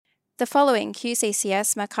The following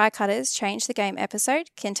QCCS Mackay Cutters Change the Game episode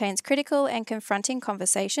contains critical and confronting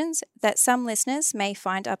conversations that some listeners may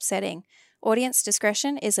find upsetting. Audience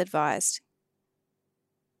discretion is advised.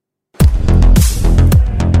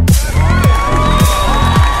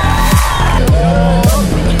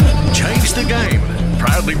 Change the Game,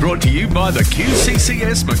 proudly brought to you by the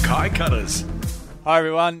QCCS Mackay Cutters. Hi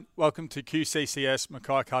everyone, welcome to QCCS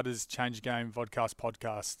Mackay Cutters Change the Game Vodcast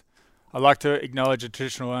podcast. I'd like to acknowledge the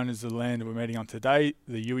traditional owners of the land we're meeting on today,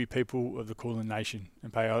 the Yui people of the Kulin Nation,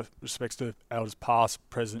 and pay our respects to elders past,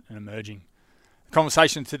 present and emerging. The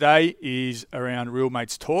conversation today is around Real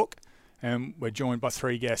Mates Talk, and we're joined by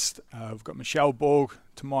three guests. We've got Michelle Borg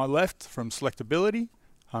to my left from Selectability.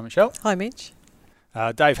 Hi Michelle. Hi Mitch.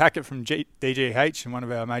 Dave Hackett from DGH and one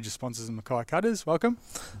of our major sponsors of Mackay Cutters. Welcome.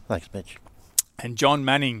 Thanks Mitch. And John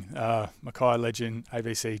Manning, Mackay legend,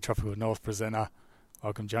 ABC Tropical North presenter.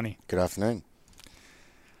 Welcome, Johnny. Good afternoon.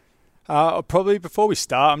 Probably before we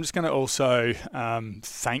start, I'm just going to also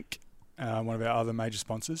thank one of our other major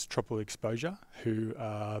sponsors, Tropical Exposure, who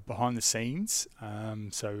are behind the scenes.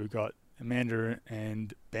 So we've got Amanda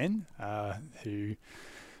and Ben, who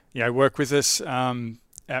work with us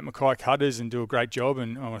at Mackay Cutters and do a great job,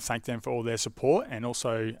 and I want to thank them for all their support, and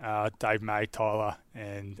also Dave, May, Tyler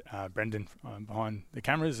and Brendan behind the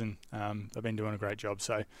cameras, and they've been doing a great job.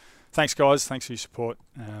 So thanks guys, thanks for your support.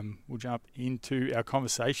 We'll jump into our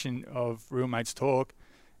conversation of Real Mates Talk,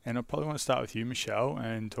 and I probably want to start with you, Michelle,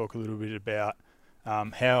 and talk a little bit about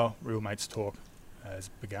how Real Mates Talk has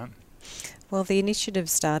begun. Well, the initiative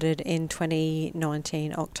started in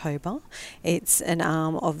 2019 October. It's an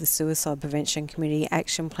arm of the Suicide Prevention Community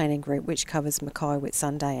Action Planning Group, which covers Mackay,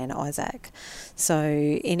 Whitsunday and Isaac. So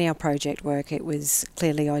in our project work, it was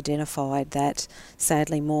clearly identified that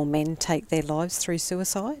sadly more men take their lives through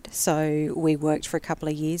suicide. So we worked for a couple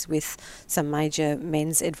of years with some major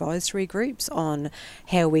men's advisory groups on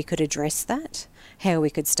how we could address that, how we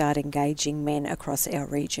could start engaging men across our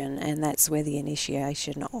region, and that's where the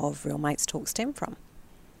initiation of Real Mates Talk stemmed from.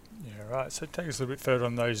 Yeah, right. So take us a little bit further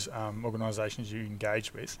on those organisations you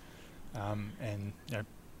engage with, and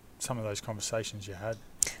some of those conversations you had.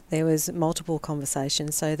 There was multiple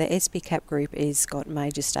conversations. So the SPCAP group is got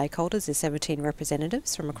major stakeholders. There's 17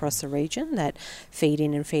 representatives from across the region that feed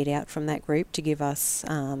in and feed out from that group to give us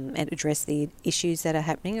and address the issues that are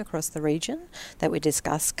happening across the region, that we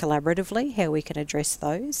discuss collaboratively how we can address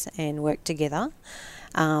those and work together.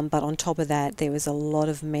 But on top of that, there was a lot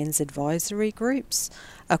of men's advisory groups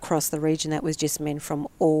across the region that was just men from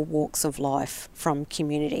all walks of life, from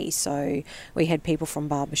community. So we had people from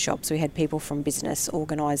barbershops, we had people from business,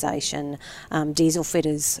 organisation, diesel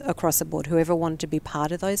fitters across the board, whoever wanted to be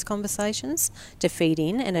part of those conversations to feed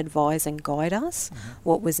in and advise and guide us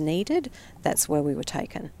what was needed. That's where we were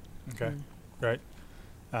taken. Okay, great.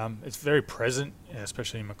 It's very present,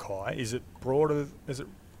 especially in Mackay. Is it broader? Is it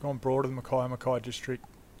gone broader than Mackay District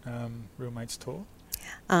Real Mates Talk?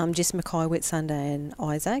 Just Mackay, Whitsunday and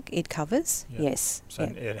Isaac, it covers, yes. So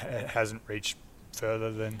it hasn't reached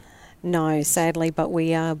further than... No, sadly, but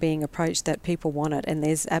we are being approached that people want it, and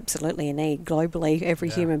there's absolutely a need globally. Every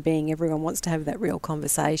human being, everyone wants to have that real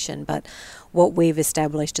conversation, but what we've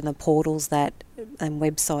established in the portals that and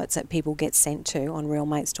websites that people get sent to on Real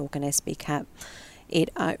Mates Talk and SBCAP, it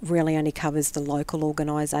really only covers the local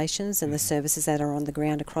organisations and the services that are on the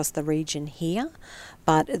ground across the region here.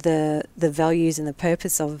 But the values and the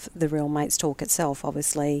purpose of the Real Mates Talk itself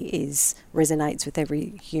obviously resonates with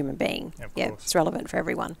every human being. Yeah, it's relevant for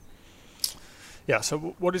everyone. Yeah, so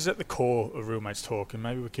what is at the core of Real Mates Talk? And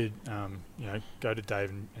maybe we could go to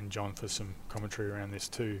Dave and John for some commentary around this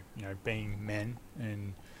too. Being men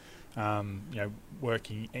and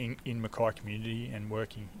working in Mackay community and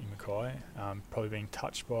working in Mackay, probably being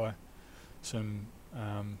touched by some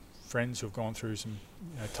friends who have gone through some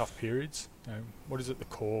tough periods. What is at the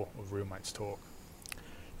core of Real Mates Talk?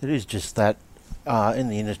 It is just that in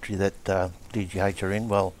the industry that DGH are in,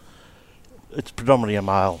 well, it's predominantly a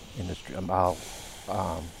male industry, a male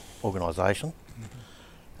organisation.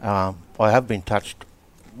 I have been touched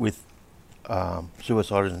with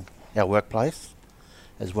suicide in our workplace,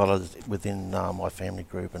 as well as within my family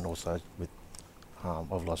group, and also with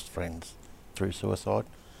I've lost friends through suicide.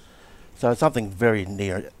 So it's something very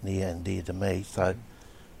near and dear to me. So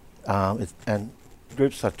and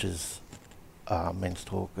groups such as Men's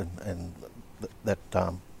Talk and that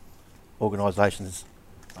organisations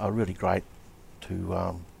are really great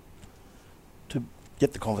to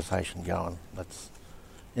get the conversation going. That's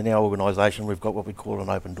in our organisation. We've got what we call an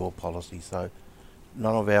open door policy. So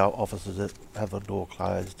none of our offices that have the door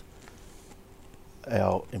closed.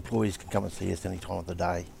 Our employees can come and see us any time of the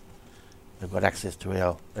day. They've got access to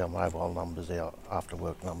our mobile numbers, our after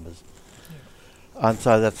work numbers, and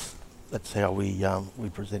so that's how we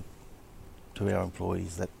present to our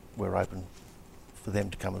employees that we're open for them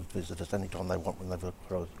to come and visit us anytime they want when they've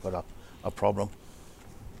got a problem,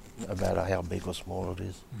 no matter how big or small it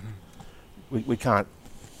is. We can't.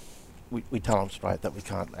 We tell them straight that we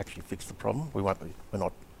can't actually fix the problem. We're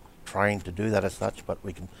not trained to do that as such, but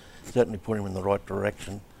we can certainly put them in the right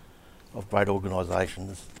direction of great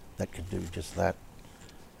organisations that can do just that.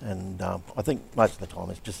 And I think most of the time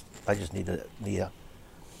they just need a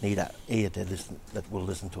ear to listen, that will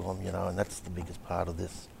listen to them, you know, and that's the biggest part of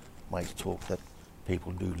this Mates Talk, that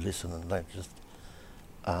people do listen and don't just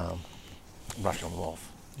rush them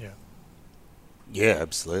off. Yeah,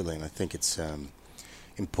 absolutely, and I think it's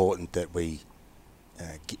important that we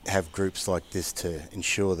have groups like this to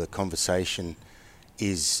ensure the conversation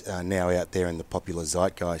is now out there in the popular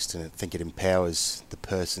zeitgeist, and I think it empowers the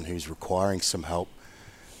person who's requiring some help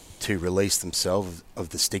to release themselves of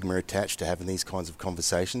the stigma attached to having these kinds of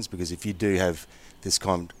conversations, because if you do have this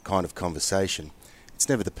kind of conversation, it's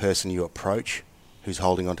never the person you approach who's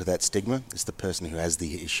holding on to that stigma, it's the person who has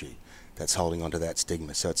the issue that's holding on to that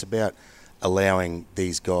stigma. So it's about allowing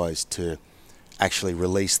these guys to actually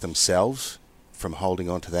release themselves from holding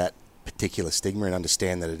on to that particular stigma and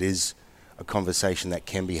understand that it is a conversation that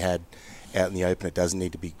can be had out in the open. It doesn't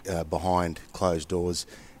need to be behind closed doors,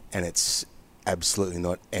 and it's absolutely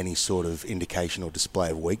not any sort of indication or display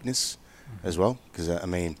of weakness as well, because I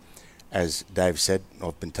mean, as Dave said,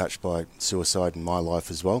 I've been touched by suicide in my life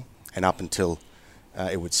as well, and up until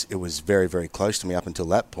it was very, very close to me. Up until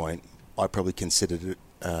that point, I probably considered it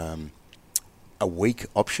a weak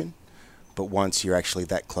option, but once you're actually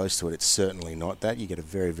that close to it, it's certainly not that. You get a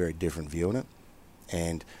very, very different view on it,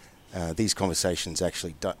 and these conversations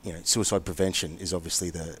actually, suicide prevention is obviously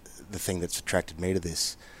the thing that's attracted me to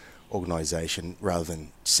this organisation rather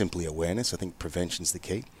than simply awareness. I think prevention's the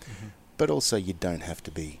key, but also you don't have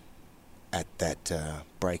to be at that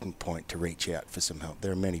breaking point to reach out for some help.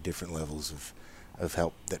 There are many different levels of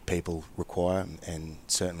help that people require, and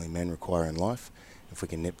certainly men require in life. If we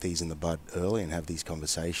can nip these in the bud early and have these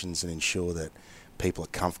conversations and ensure that people are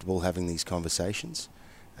comfortable having these conversations,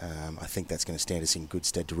 I think that's going to stand us in good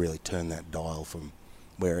stead to really turn that dial from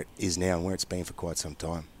where it is now and where it's been for quite some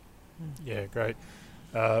time. Yeah, great.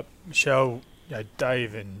 Michelle,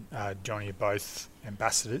 Dave and Johnny are both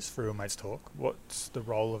ambassadors for Real Mates Talk. What's the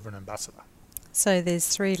role of an ambassador? So there's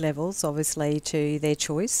 3 levels, obviously, to their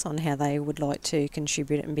choice on how they would like to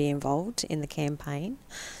contribute and be involved in the campaign.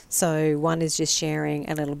 So one is just sharing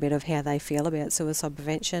a little bit of how they feel about suicide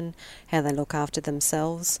prevention, how they look after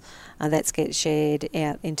themselves. That gets shared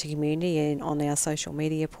out into community and on our social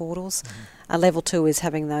media portals. Level 2 is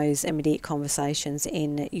having those immediate conversations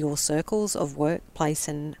in your circles of workplace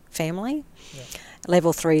and family.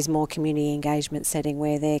 Level 3 is more community engagement setting,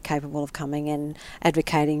 where they're capable of coming and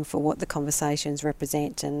advocating for what the conversations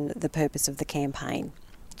represent and the purpose of the campaign.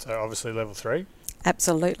 So obviously level 3?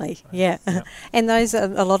 Absolutely, yeah. And those, a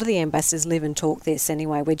lot of the ambassadors live and talk this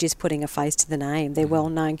anyway. We're just putting a face to the name. They're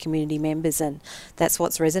well-known community members, and that's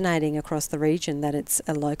what's resonating across the region, that it's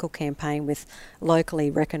a local campaign with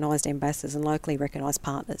locally recognised ambassadors and locally recognised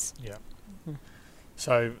partners. Yeah.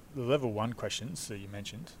 So the level 1 questions that you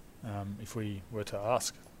mentioned, if we were to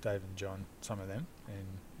ask Dave and John some of them, and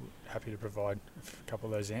we're happy to provide a couple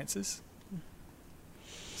of those answers.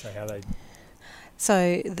 So how they...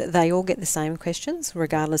 So they all get the same questions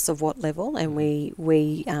regardless of what level, and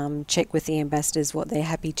we check with the ambassadors what they're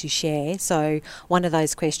happy to share. So one of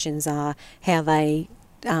those questions are how they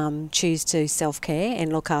choose to self-care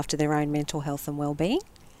and look after their own mental health and well-being.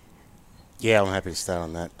 Yeah, I'm happy to start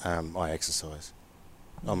on that. I exercise.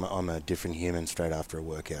 I'm a different human straight after a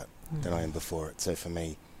workout than I am before it. So for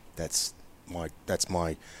me, that's my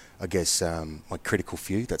I guess my critical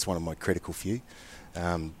few. That's one of my critical few.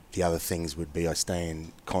 The other things would be I stay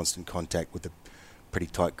in constant contact with a pretty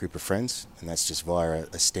tight group of friends, and that's just via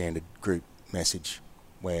a standard group message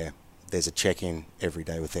where there's a check-in every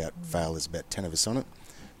day without fail. There's about 10 of us on it.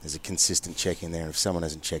 There's a consistent check-in there, and if someone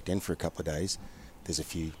hasn't checked in for a couple of days, there's a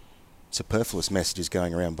few superfluous messages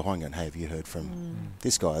going around behind going, hey, have you heard from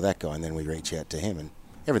this guy or that guy? And then we reach out to him, and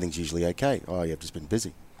everything's usually okay. Oh, you've just been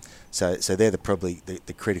busy. So they're probably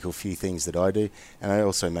the critical few things that I do, and I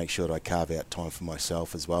also make sure that I carve out time for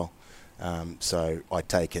myself as well. So I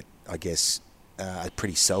take it, I guess, a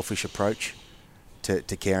pretty selfish approach to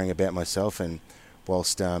caring about myself, and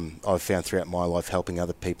whilst I've found throughout my life helping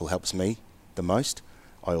other people helps me the most,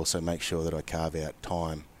 I also make sure that I carve out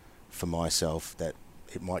time for myself, that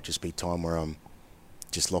it might just be time where I'm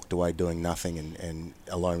just locked away doing nothing and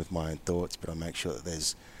alone with my own thoughts, but I make sure that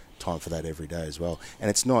there's time for that every day as well. And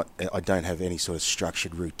it's not, I don't have any sort of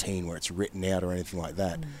structured routine where it's written out or anything like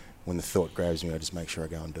that. When the thought grabs me, I just make sure I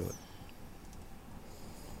go and do it.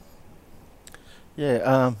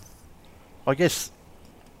 Yeah, I guess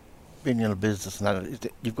being in a business, and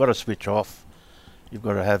that, you've got to switch off. You've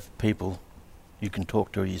got to have people you can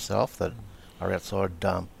talk to yourself that are outside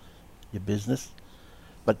your business.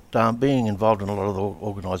 But being involved in a lot of the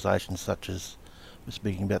organisations such as we're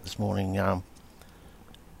speaking about this morning,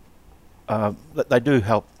 they do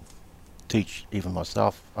help teach even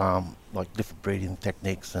myself, like different breathing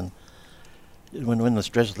techniques, and when the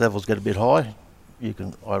stress levels get a bit high,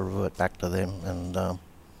 I revert back to them,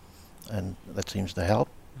 and that seems to help.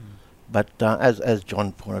 But as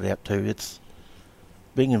John pointed out too, it's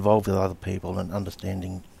being involved with other people and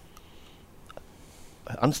understanding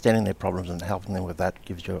their problems and helping them with that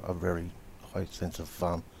gives you a very high sense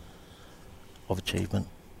of achievement.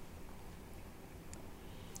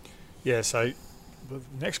 Yeah, so the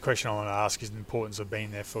next question I want to ask is the importance of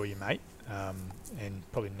being there for your mate, and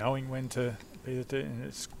probably knowing when to be there. And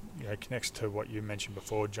it's, connects to what you mentioned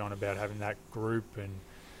before, John, about having that group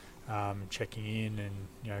and checking in,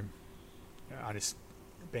 and just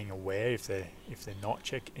being aware if they're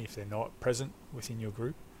not present within your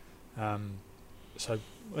group. So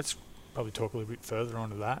let's probably talk a little bit further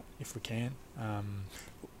onto that if we can.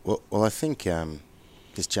 Well, I think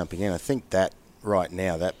just jumping in, I think that right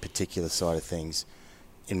now that particular side of things,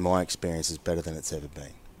 in my experience, is better than it's ever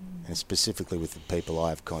been, and specifically with the people I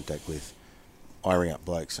have contact with. I ring up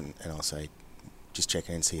blokes and I'll say, just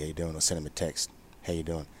checking in, see how you're doing, or send them a text, how you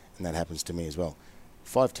doing, and that happens to me as well.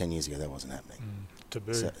 5-10 years ago, that wasn't happening.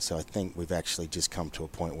 Taboo. So I think we've actually just come to a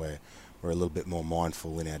point where we're a little bit more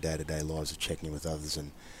mindful in our day-to-day lives of checking in with others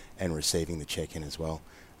and receiving the check-in as well.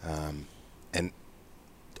 And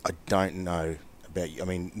I don't know about you. I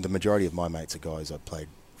mean, the majority of my mates are guys I played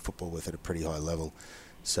football with at a pretty high level.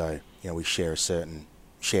 So, we share a certain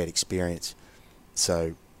shared experience.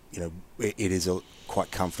 So, it is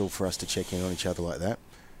quite comfortable for us to check in on each other like that.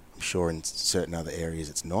 I'm sure in certain other areas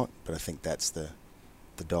it's not, but I think that's the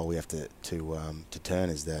dial we have to turn,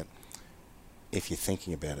 is that if you're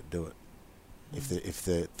thinking about it, do it. If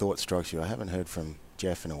the thought strikes you, I haven't heard from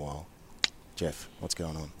Jeff in a while. Jeff, what's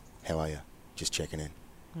going on? How are you? Just checking in.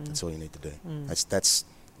 That's all you need to do.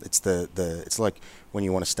 It's like when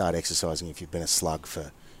you want to start exercising. If you've been a slug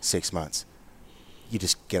for 6 months, you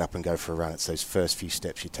just get up and go for a run. It's those first few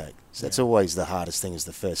steps you take. So that's always the hardest thing, is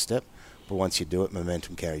the first step. But once you do it,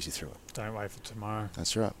 momentum carries you through it. Don't wait for tomorrow.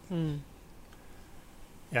 That's right.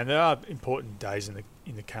 Yeah, and there are important days in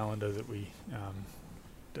the calendar that we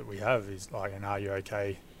have. Is like an Are You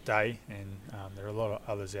OK day, and there are a lot of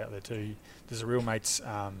others out there too. Does the Real Mates,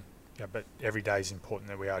 but every day is important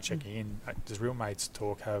that we are checking in. Does Real Mates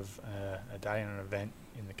Talk have a day and an event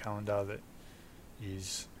in the calendar that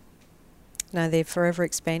is? No, they're forever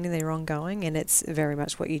expanding, they're ongoing, and it's very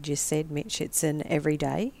much what you just said, Mitch. It's an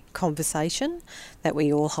everyday conversation that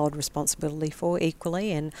we all hold responsibility for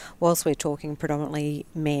equally, and whilst we're talking predominantly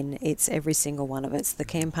men, it's every single one of us. The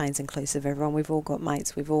campaign's inclusive of everyone. We've all got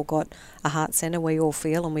mates, we've all got a heart centre, we all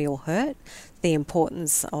feel and we all hurt. The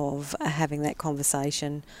importance of having that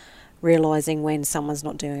conversation, realising when someone's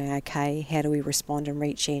not doing okay, how do we respond and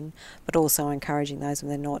reach in, but also encouraging those when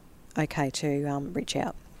they're not okay to reach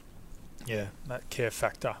out. Yeah, that care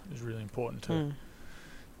factor is really important to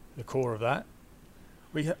the core of that.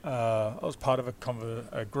 I was part of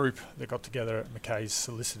a group that got together at Mackay's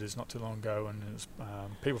Solicitors not too long ago, and it was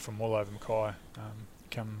people from all over Mackay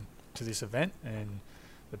come to this event, and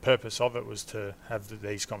the purpose of it was to have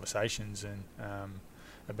these conversations and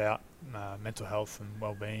about mental health and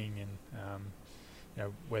well-being,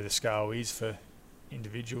 and where the scale is for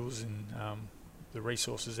individuals, and the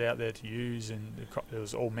resources out there to use, and it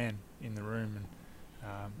was all men in the room, and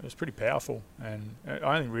it was pretty powerful. And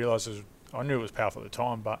I only realised I knew it was powerful at the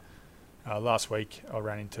time, but last week I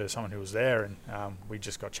ran into someone who was there, and we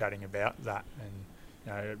just got chatting about that,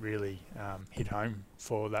 and it really hit home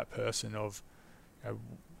for that person of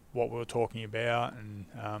what we were talking about and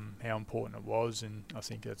how important it was, and I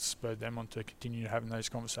think it spurred them on to continue having those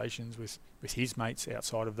conversations with his mates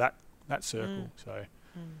outside of that circle. So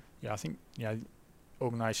I think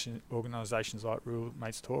organisations like Real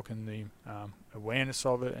Mates Talk and the awareness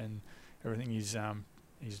of it and everything is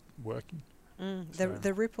working.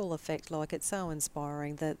 The ripple effect, it's so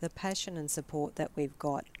inspiring. The passion and support that we've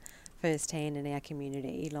got firsthand in our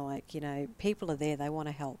community, people are there, they want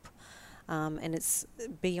to help. And it's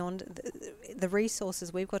beyond the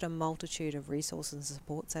resources. We've got a multitude of resources and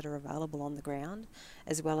supports that are available on the ground,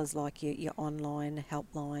 as well as your online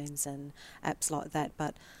helplines and apps like that.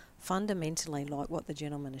 But fundamentally, like what the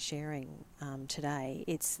gentlemen are sharing today,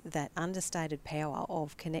 it's that understated power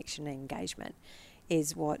of connection and engagement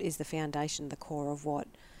is what is the foundation, the core of what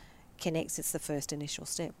connects. It's the first initial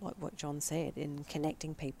step, like what John said, in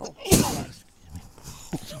connecting people.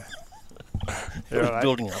 Right.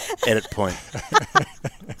 Building up. Edit point.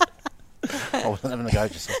 I wasn't having a go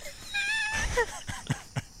just.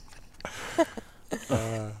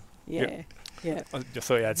 Yeah. I just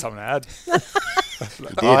thought you had something to add.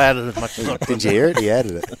 I added as much as I could. Did you hear it? He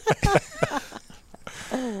added it.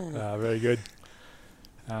 Very good.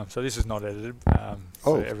 So this is not edited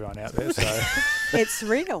Oh. for everyone out there. So It's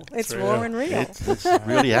real. It's real. raw and real. It's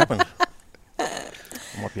really happened. I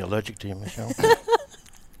might be allergic to you, Michelle.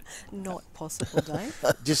 Not possible, Dave.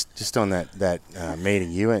 Just on that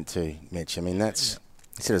meeting you went to, Mitch. I mean, that's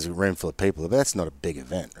you said it was a room full of people, but that's not a big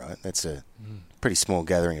event, right? That's a pretty small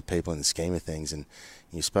gathering of people in the scheme of things. And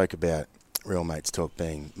you spoke about Real Mates Talk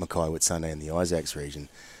being Mackay, Whitsunday, and the Isaacs region.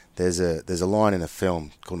 There's a line in a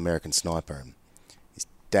film called American Sniper. And his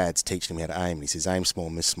dad's teaching him how to aim, and he says, "Aim small,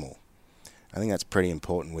 miss small." I think that's pretty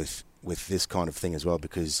important with this kind of thing as well,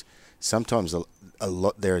 because sometimes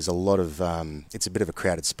there is a lot of it's a bit of a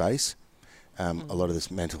crowded space. A lot of this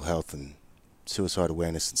mental health and suicide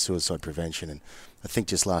awareness and suicide prevention. And I think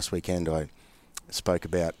just last weekend I spoke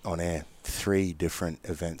about on air 3 different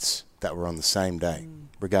events that were on the same day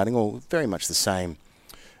regarding all very much the same.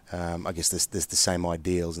 I guess there's the same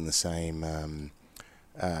ideals and the same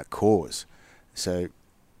cause. So,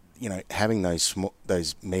 having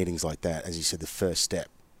those meetings like that, as you said, the first step.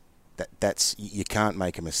 That's you can't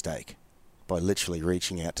make a mistake by literally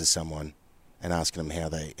reaching out to someone and asking them how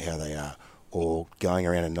they are, or going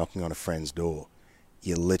around and knocking on a friend's door.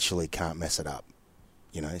 You literally can't mess it up,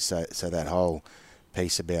 So that whole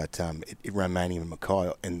piece about it remaining in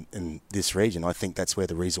Mackay in this region, I think that's where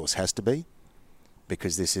the resource has to be,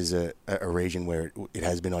 because this is a region where it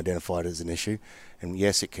has been identified as an issue, and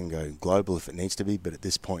yes, it can go global if it needs to be, but at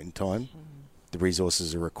this point in time, the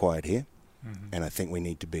resources are required here, and I think we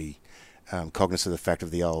need to be cognizant of the fact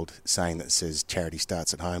of the old saying that says charity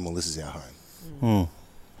starts at home. Well, this is our home.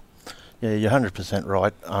 Yeah, you're 100%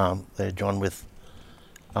 right there, John, with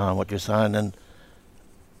what you're saying. And,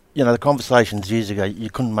 the conversations years ago, you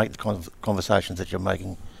couldn't make the kind of conversations that you're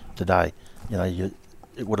making today.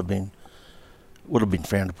 It would have been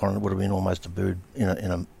frowned upon. It would have been almost tabooed in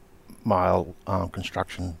a male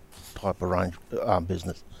construction type of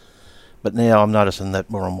business. But now I'm noticing that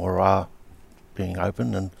more and more are being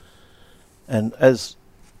open. And as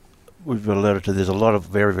we've alerted to, there's a lot of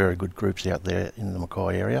very, very good groups out there in the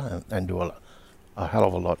Mackay area and do a hell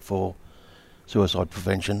of a lot for suicide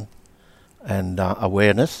prevention and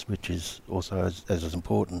awareness, which is also as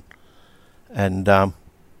important. And, I'm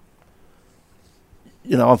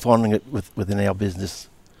finding it within our business,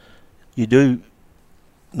 you do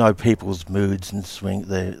know people's moods and swing,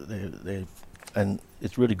 and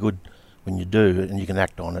it's really good when you do, and you can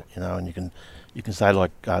act on it, and you can say,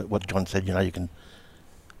 like what John said, you can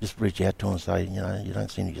just reach out to them and say, you don't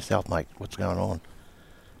seem to yourself, mate, what's going on?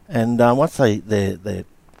 And once they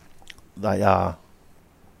are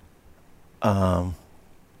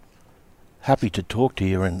happy to talk to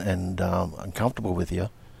you and comfortable with you,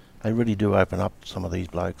 they really do open up, some of these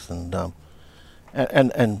blokes and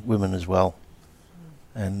women as well.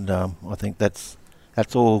 And I think that's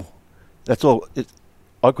all.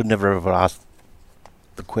 I could never have asked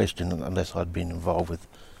the question unless I'd been involved with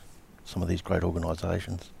some of these great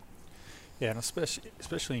organisations. Yeah, and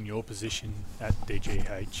especially in your position at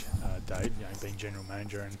DGH, Dave, being general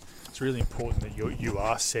manager, and it's really important that you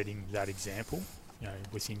are setting that example,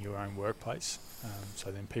 within your own workplace,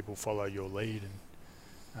 so then people follow your lead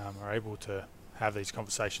and are able to have these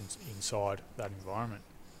conversations inside that environment.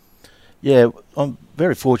 Yeah, I'm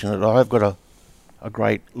very fortunate. I've got a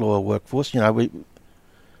great loyal workforce.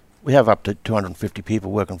 We have up to 250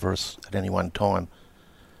 people working for us at any one time.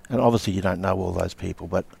 And obviously you don't know all those people,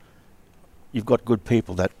 but you've got good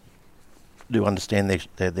people that do understand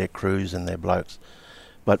their crews and their blokes.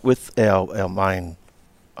 But with our main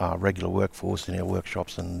regular workforce in our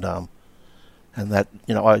workshops and that,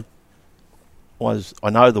 I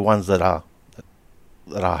know the ones that are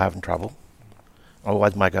having trouble. I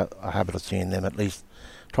always make a habit of seeing them, at least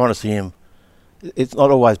trying to see them. It's not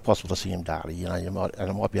always possible to see them daily, and it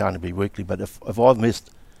might be only be weekly, but if I've missed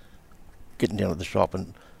getting down to the shop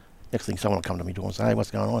and next thing someone will come to me door and say, "Hey, what's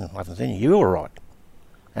going on? I haven't seen you. You all right?"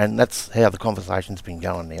 And that's how the conversation's been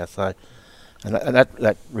going now. So, and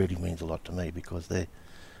that really means a lot to me, because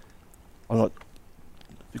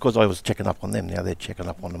because I was checking up on them. Now they're checking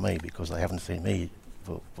up on me because they haven't seen me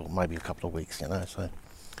for maybe a couple of weeks. So,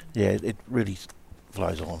 yeah, it really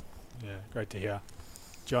flows on. Yeah, great to hear.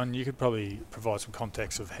 John, you could probably provide some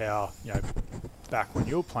context of how, back when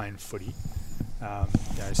you were playing footy,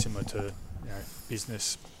 similar to,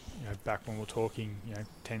 business, back when we were talking,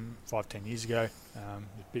 10 years ago, a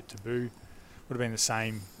bit taboo. Would have been the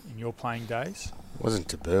same in your playing days? It wasn't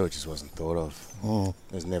taboo, it just wasn't thought of.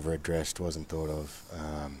 It was never addressed, wasn't thought of.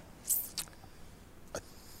 I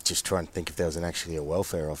just try and think if there was actually a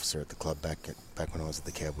welfare officer at the club back when I was at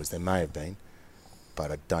the Cowboys. There may have been,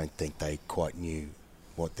 but I don't think they quite knew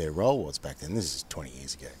what their role was back then. This is 20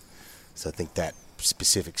 years ago. So I think that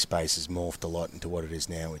specific space has morphed a lot into what it is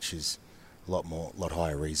now, which is a lot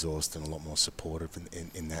higher resourced and a lot more supportive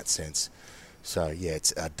in that sense. So yeah,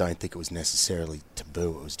 I don't think it was necessarily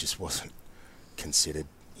taboo. It just wasn't considered,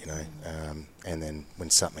 and then when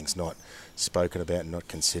something's not spoken about and not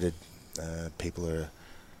considered, people are a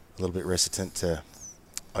little bit reticent to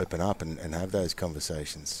open up and have those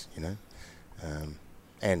conversations, and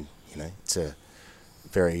it's a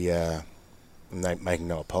very making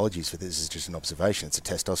no apologies for this is just an observation. It's a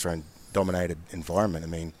testosterone dominated environment. I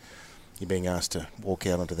mean, you're being asked to walk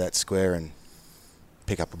out onto that square and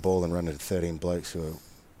pick up a ball and run into 13 blokes who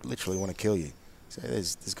literally want to kill you. So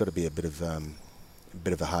there's got to be a bit of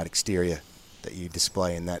a hard exterior that you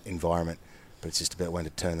display in that environment, but it's just about when to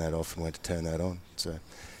turn that off and when to turn that on. So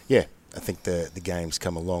yeah, I think the game's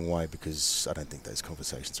come a long way because I don't think those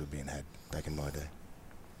conversations were being had back in my day.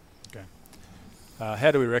 Okay.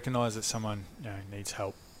 How do we recognise that someone needs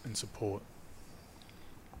help and support?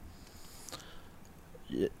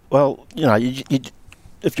 Yeah, well,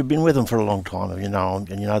 if you've been with them for a long time, and you know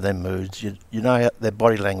them, and you know their moods, you know how their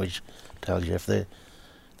body language tells you. If they're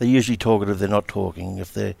usually talkative, they're not talking.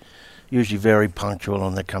 If they're usually very punctual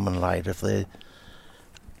and they're coming late. If they're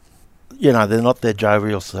not their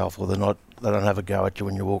jovial self, or they don't have a go at you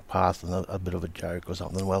when you walk past and a bit of a joke or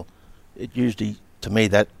something. Well, it usually, to me,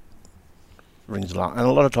 that rings along. And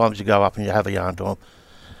a lot of times you go up and you have a yarn to them.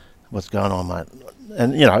 What's going on, mate?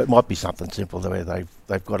 And it might be something simple where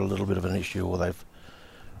they've got a little bit of an issue, or they've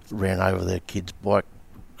ran over their kid's bike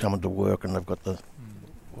coming to work and they've got the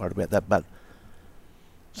worried about that. But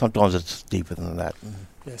sometimes it's deeper than that.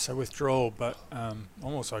 Yeah, so withdrawal, but I'm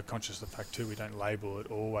also conscious of the fact too we don't label it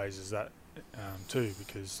always as that too,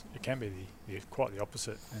 because it can be quite the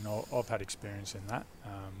opposite. And I've had experience in that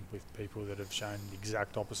with people that have shown the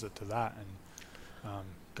exact opposite to that and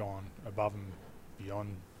gone above and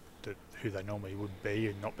beyond who they normally would be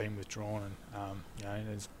and not being withdrawn, and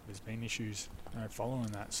there's been issues following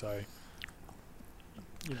that. So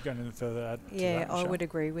you've gone any further add to Yeah, that, I Michelle? would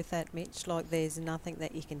agree with that, Mitch. Like, there's nothing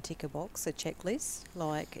that you can tick a box, a checklist.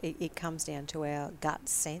 Like, it comes down to our gut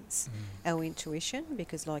sense, our intuition,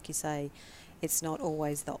 because like you say, it's not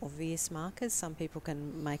always the obvious markers. Some people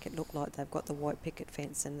can make it look like they've got the white picket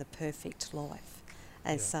fence and the perfect life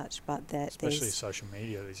as such, but that especially social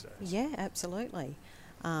media these days. Yeah, absolutely.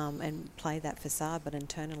 And play that facade, but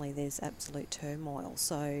internally there's absolute turmoil.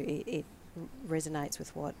 So it resonates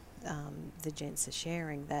with what the gents are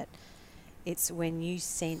sharing, that it's when you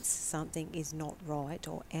sense something is not right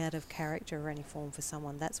or out of character or any form for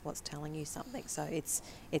someone, that's what's telling you something. So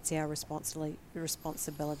it's our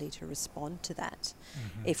responsibility to respond to that.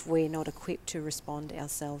 If we're not equipped to respond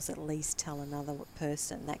ourselves, at least tell another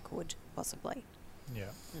person that could possibly. Yeah.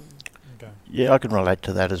 Okay. Yeah, I can relate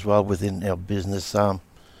to that as well within our business.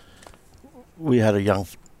 We had a young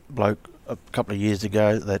bloke a couple of years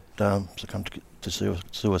ago that succumbed to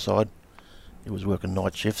suicide. He was working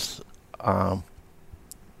night shifts on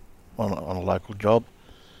a local job.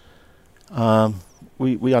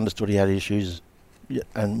 We understood he had issues,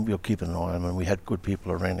 and we were keeping an eye on him, and we had good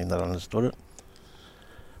people around him that understood it.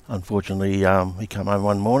 Unfortunately, he came home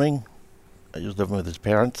one morning. He was living with his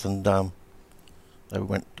parents, and they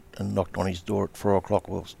went and knocked on his door at 4 o'clock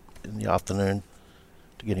in the afternoon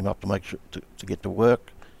to get him up to make sure to get to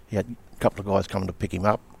work. He had a couple of guys coming to pick him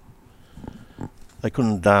up. They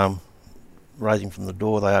couldn't raise him from the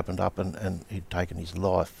door. They opened up and he'd taken his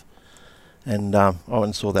life. And I went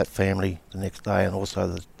and saw that family the next day, and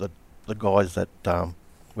also the guys that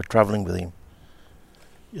were travelling with him.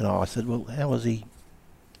 I said, well, how was he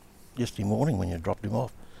yesterday morning when you dropped him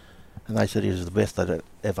off? And they said he was the best they'd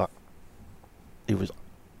ever. He was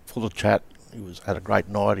full of chat. He had a great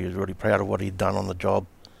night. He was really proud of what he'd done on the job.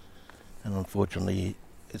 And unfortunately,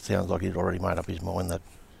 it sounds like he'd already made up his mind that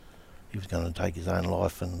he was going to take his own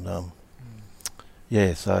life. And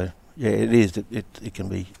so it is. It can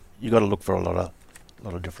be. You got to look for a lot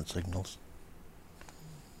of different signals.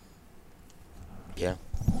 Yeah,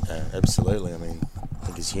 absolutely. I mean, I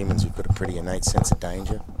think as humans we've got a pretty innate sense of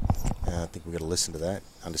danger. I think we've got to listen to that,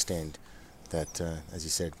 understand that, as you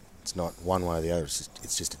said, It's not one way or the other.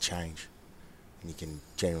 It's just a change, and you can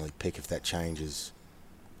generally pick if that change is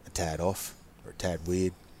a tad off or a tad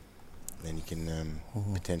weird. Then you can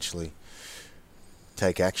potentially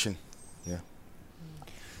take action. Yeah.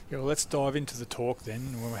 Yeah, well, let's dive into the talk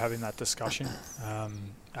then. When we're having that discussion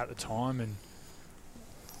at the time, and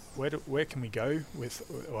where can we go with,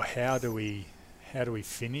 or how do we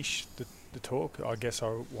finish the talk? I guess I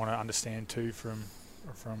want to understand too from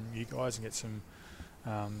you guys and get some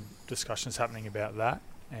discussions happening about that,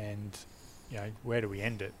 and where do we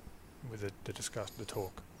end it with the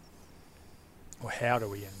talk, or how do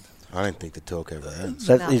we end? I don't think the talk ever ends.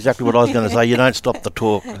 That's exactly what I was going to say. You don't stop the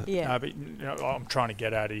talk. Yeah. But what I'm trying to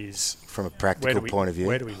get at is, From a practical point of view,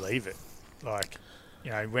 where do we leave it? Like,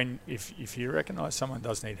 when if you recognise someone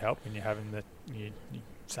does need help, and you're having you're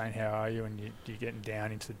saying how are you, and you're getting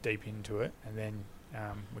down deep into it, and then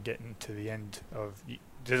we're getting to the end of the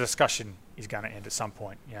discussion is going to end at some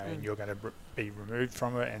point, and you're going to be removed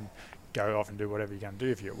from it and go off and do whatever you're going to do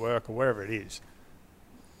if you're at work or wherever it is.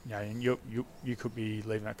 And you could be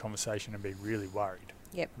leaving that conversation and be really worried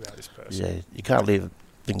about this person. Yeah, you can't leave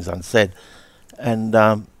things unsaid. And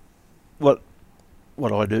what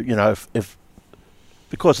I do, if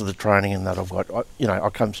because of the training and that I've got, I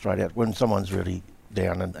come straight out when someone's really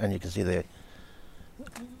down and you can see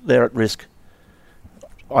they're at risk.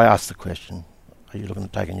 I ask the question, are you looking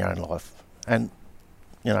at taking your own life? And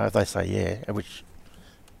if they say yeah, which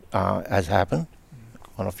has happened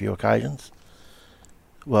on a few occasions,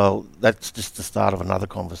 well, that's just the start of another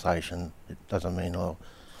conversation. It doesn't mean, oh,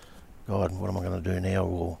 God, what am I going to do now?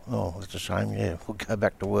 Or, oh, it's a shame, yeah, we'll go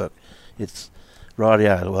back to work. It's,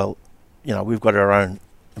 rightio, well, we've got our own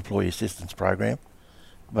employee assistance program,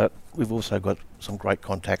 but we've also got some great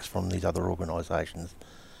contacts from these other organisations.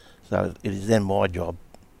 So it is then my job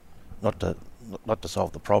not to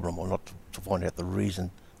solve the problem, or not to find out the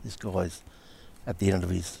reason this guy's at the end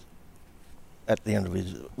of his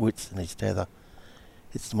wits and his tether.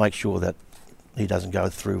 It's to make sure that he doesn't go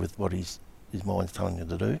through with what his mind's telling him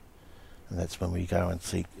to do, and that's when we go and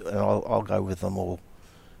seek. And I'll go with them, or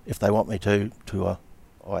if they want me to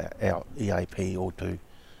our EAP or to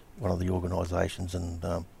one of the organisations,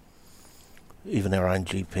 and even our own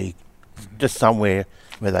GP, just somewhere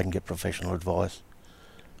where they can get professional advice.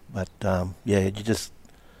 But you just,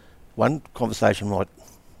 one conversation might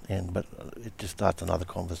end, but it just starts another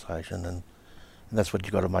conversation, and that's what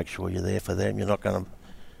you've got to make sure you're there for them.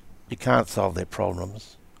 You can't solve their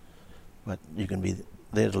problems, but you can be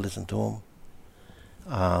there to listen to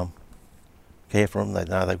them, care for them. They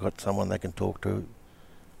know they've got someone they can talk to,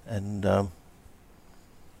 and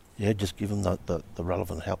just give them the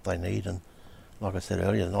relevant help they need. And like I said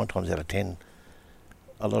earlier, 9 times out of 10,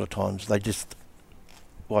 a lot of times they just,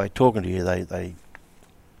 by talking to you, they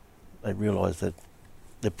realise that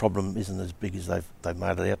their problem isn't as big as they've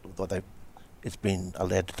made it out. It's been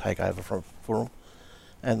allowed to take over for them.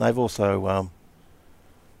 And they've also,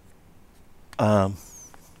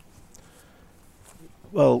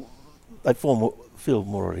 they feel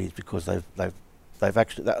more at ease because they've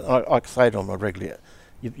actually. I say to them regularly,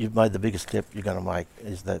 you've made the biggest step you're going to make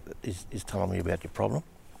is is telling me about your problem,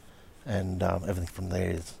 and everything from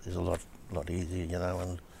there is a lot easier,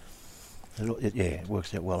 and it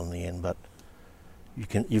works out well in the end. But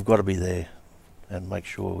you've got to be there and make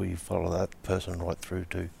sure you follow that person right through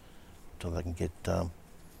till they can get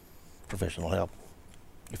professional help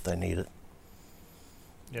if they need it.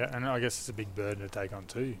 Yeah, and I guess it's a big burden to take on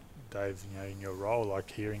too, Dave. In your role,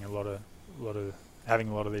 like hearing having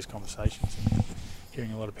a lot of these conversations, and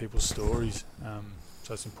hearing a lot of people's stories.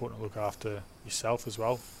 So it's important to look after yourself as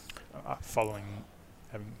well, following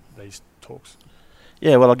having these talks.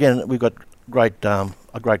 Yeah, well, again, we've got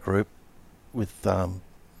a great group with.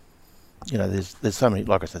 There's so many,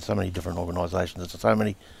 like I said, so many different organisations. There's so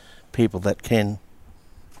many people that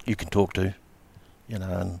you can talk to,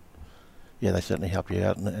 and they certainly help you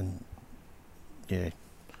out, and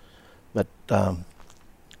but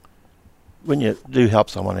when you do help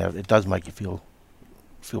someone out, it does make you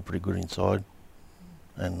feel pretty good inside,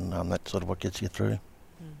 and that's sort of what gets you through.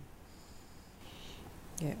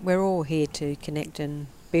 Yeah, we're all here to connect and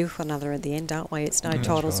be with one another at the end, aren't we? It's no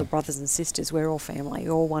titles of brothers and sisters. We're all family,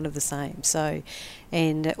 all one of the same. So,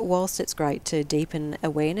 and whilst it's great to deepen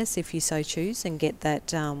awareness if you so choose and get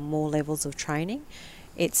that more levels of training,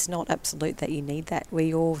 it's not absolute that you need that.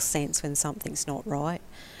 We all sense when something's not right,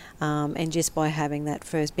 and just by having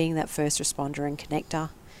being that first responder and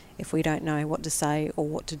connector, if we don't know what to say or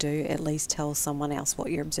what to do, at least tell someone else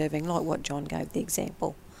what you're observing, like what John gave the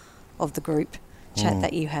example of the group chat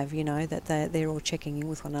that you have, you know, that they're all checking in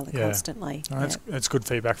with one another constantly. No, that's good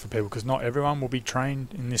feedback for people, because not everyone will be trained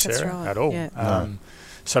in this area at all. Yeah.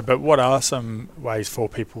 But what are some ways for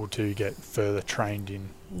people to get further trained in?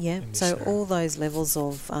 Yeah, in this so area? all those levels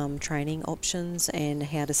of training options and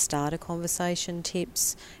how to start a conversation,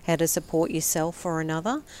 tips, how to support yourself or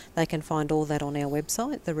another, they can find all that on our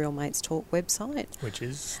website, the Real Mates Talk website. Which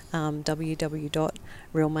is?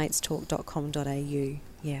 www.realmatestalk.com.au,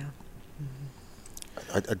 yeah.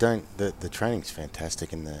 I don't. The training's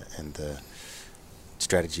fantastic, and the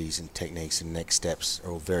strategies and techniques and next steps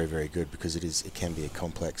are all very, very good, because it can be a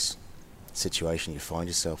complex situation you find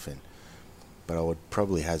yourself in. But I would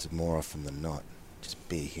probably hazard more often than not, just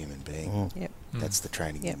be a human being. Yep. That's the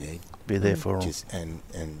training you need. Be there for them.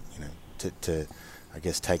 And you know, to I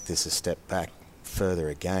guess take this a step back further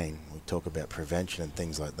again. We talk about prevention and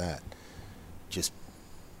things like that. Just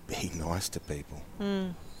be nice to people.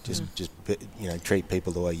 Just be, you know, treat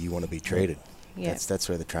people the way you want to be treated. Yeah. That's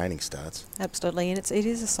where the training starts. Absolutely, and it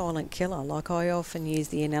is a silent killer. Like, I often use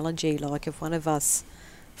the analogy, like, if one of us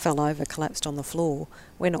fell over, collapsed on the floor,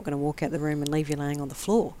 we're not going to walk out the room and leave you laying on the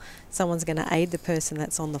floor. Someone's going to aid the person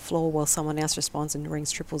that's on the floor while someone else responds and rings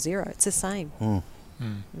 000. It's the same.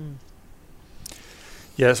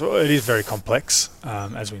 Yeah, so it is very complex,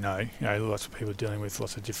 as we know. You know, lots of people are dealing with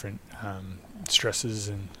lots of different stresses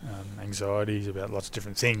and anxieties about lots of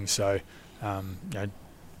different things. So, you know,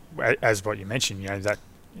 as what you mentioned, you know, that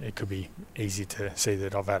it could be easy to see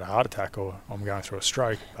that I've had a heart attack or I'm going through a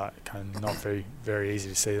stroke, but kind of not very, very easy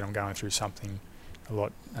to see that I'm going through something a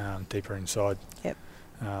lot deeper inside. Yep.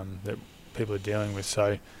 That people are dealing with.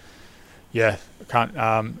 So, yeah, I can't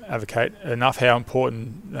advocate enough how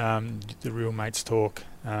important the Real Mates Talk,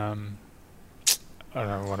 I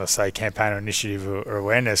don't want to say campaign or initiative or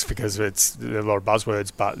awareness, because there are a lot of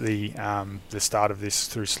buzzwords, but the start of this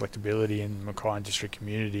through selectability in Mackay and district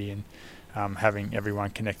community, and having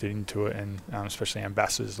everyone connected into it, and especially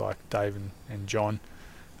ambassadors like Dave and John,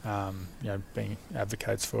 you know, being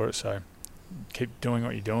advocates for it. So keep doing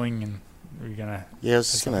what you're doing, and we're gonna. Yeah, I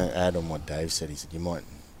was just going to add on what Dave said. He said you might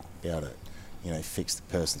be able to, you know, fix the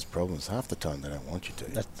person's problems. Half the time they don't want you to.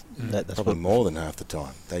 That's probably more than half the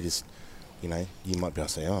time. They just, you know, you might be able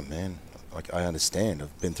to say, "Oh man, like, I understand.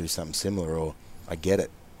 I've been through something similar," or "I get it."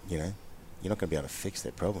 You know, you're not going to be able to fix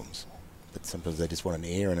their problems, but sometimes they just want an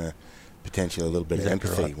ear and a potentially a little bit of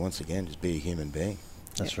empathy. Right. Once again, just be a human being.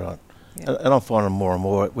 That's right. Yep. And I'm finding more and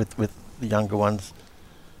more with the younger ones.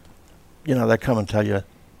 You know, they come and tell you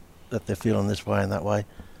that they're feeling this way and that way,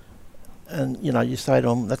 and you know, you say to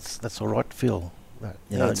them, "That's all right to feel that."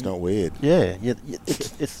 You know, it's not weird. Yeah, it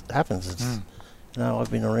happens. It's, you know,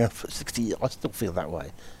 I've been around for 60 years. I still feel that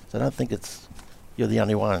way. So I don't think you're the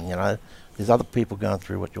only one. You know, there's other people going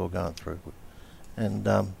through what you're going through, and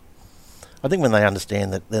I think when they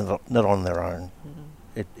understand that they're not on their own,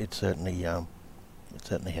 it certainly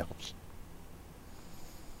helps.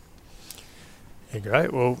 Yeah,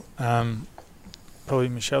 great. Well, probably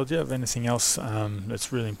Michelle, do you have anything else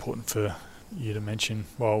that's really important for you to mention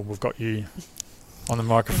while we've got you on the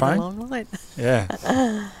microphone? Long line. Yeah.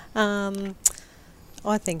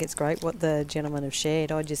 I think it's great what the gentlemen have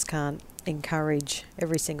shared. I just can't encourage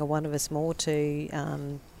every single one of us more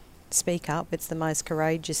to speak up. It's the most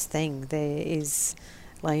courageous thing. There is,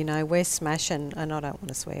 like, you know, we're smashing, and I don't want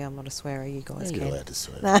to swear. I'm not a swearer. You guys You're can. allowed to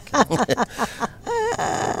swear.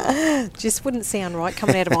 Just wouldn't sound right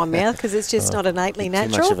coming out of my mouth, because it's just not innately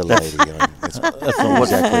natural. Too much of a lady. That's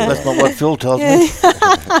not what Phil tells me.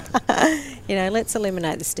 You know, let's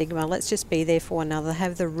eliminate the stigma. Let's just be there for one another,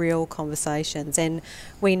 have the real conversations. And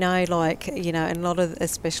we know, like, you know, and a lot of,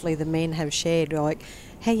 especially the men have shared, like,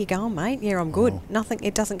 how you going, mate? Yeah, I'm good. Nothing,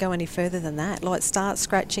 it doesn't go any further than that. Like, start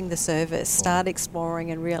scratching the surface, start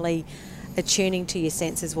exploring and really attuning to your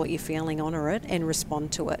senses, what you're feeling, honour it and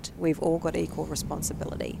respond to it. We've all got equal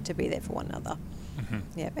responsibility to be there for one another.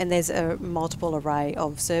 Yeah, and there's a multiple array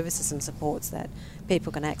of services and supports that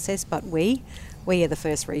people can access, but we are the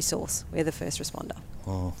first resource. We're the first responder.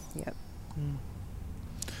 Yep.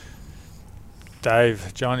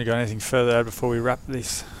 Dave, John, you got anything further to add before we wrap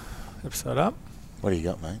this episode up? What do you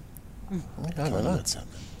got, mate? I don't know.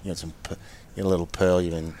 You got a little pearl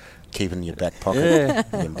you've been keeping in your back pocket. Yeah,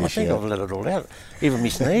 I think I've let it all out. Even me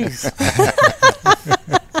sneeze. So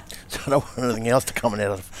I don't want anything else to come out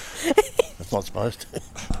of. It's not supposed to.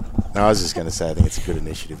 No, I was just going to say, I think it's a good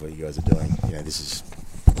initiative what you guys are doing. You know, this is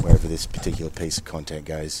wherever this particular piece of content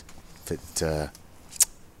goes, if it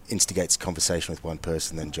instigates conversation with one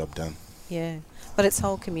person, then job done. Yeah, but it's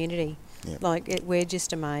whole community. Yep. Like, we're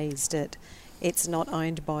just amazed at it's not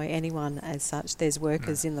owned by anyone as such. There's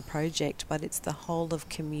workers in the project, but it's the whole of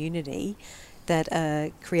community that are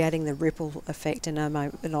creating the ripple effect, and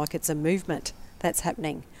like it's a movement that's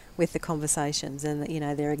happening with the conversations, and you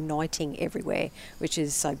know, they're igniting everywhere, which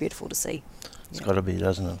is so beautiful to see. It's got to be,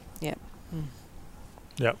 doesn't it? Yeah.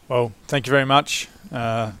 Yeah. Well, thank you very much,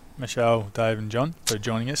 Michelle, Dave, and John, for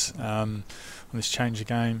joining us on this Change the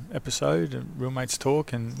Game episode of Real Mates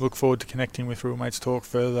Talk, and look forward to connecting with Real Mates Talk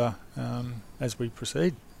further as we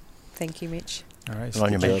proceed. Thank you, Mitch. All right.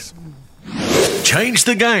 On your Cheers. Change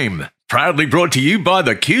the Game. Proudly brought to you by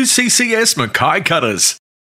the QCCS Mackay Cutters.